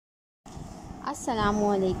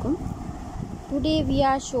Assalamualaikum. Today we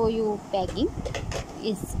are show you pegging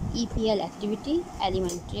is EPL activity,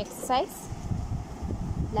 elementary exercise.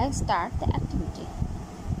 Let's start the activity.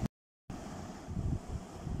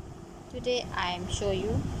 Today I am show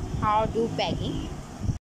you how do pegging.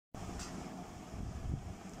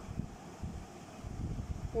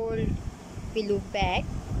 Hold below peg,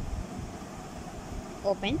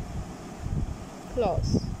 open,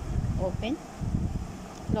 close, open,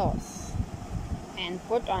 close, and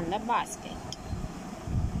put on the basket.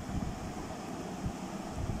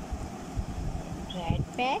 Red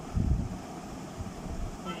peg,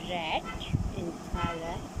 red in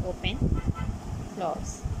color, open,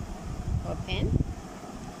 close, open,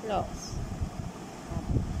 close,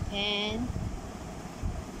 open,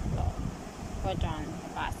 close, put on the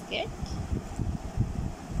basket.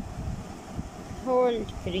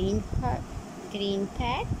 Hold green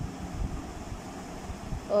peg,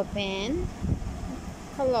 open,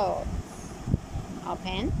 close,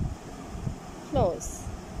 open, close,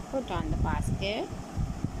 put on the basket.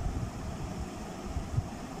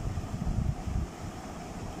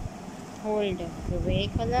 Hold gray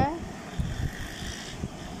color,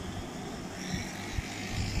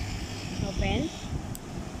 open,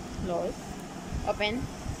 close, open,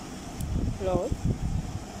 close,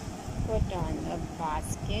 put on the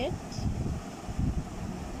basket.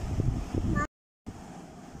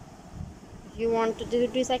 You want to do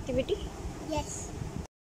this activity? Yes.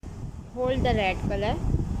 Hold the red color,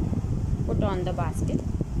 put on the basket.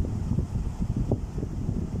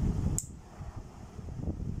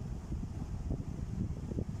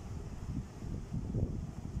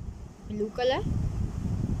 Blue color,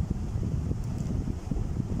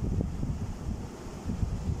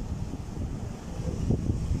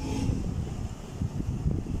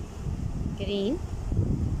 green,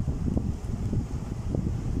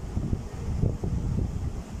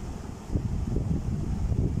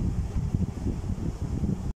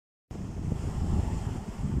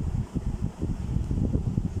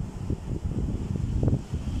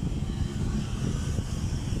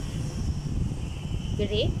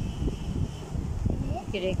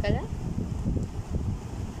 gray color,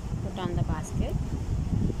 put on the basket.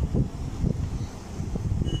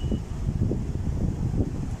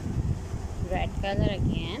 Red color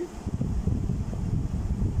again,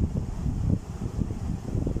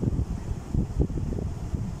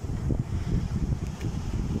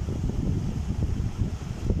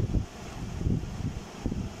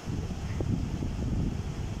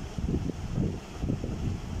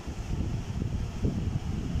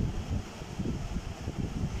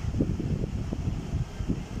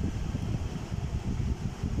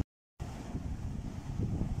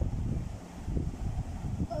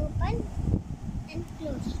 Open and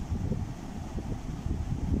close.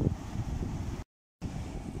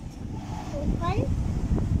 Open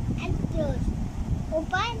and close.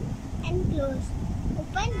 Open and close.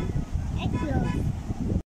 Open and close.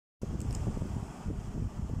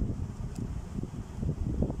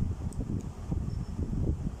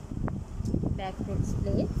 back to its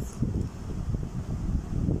place.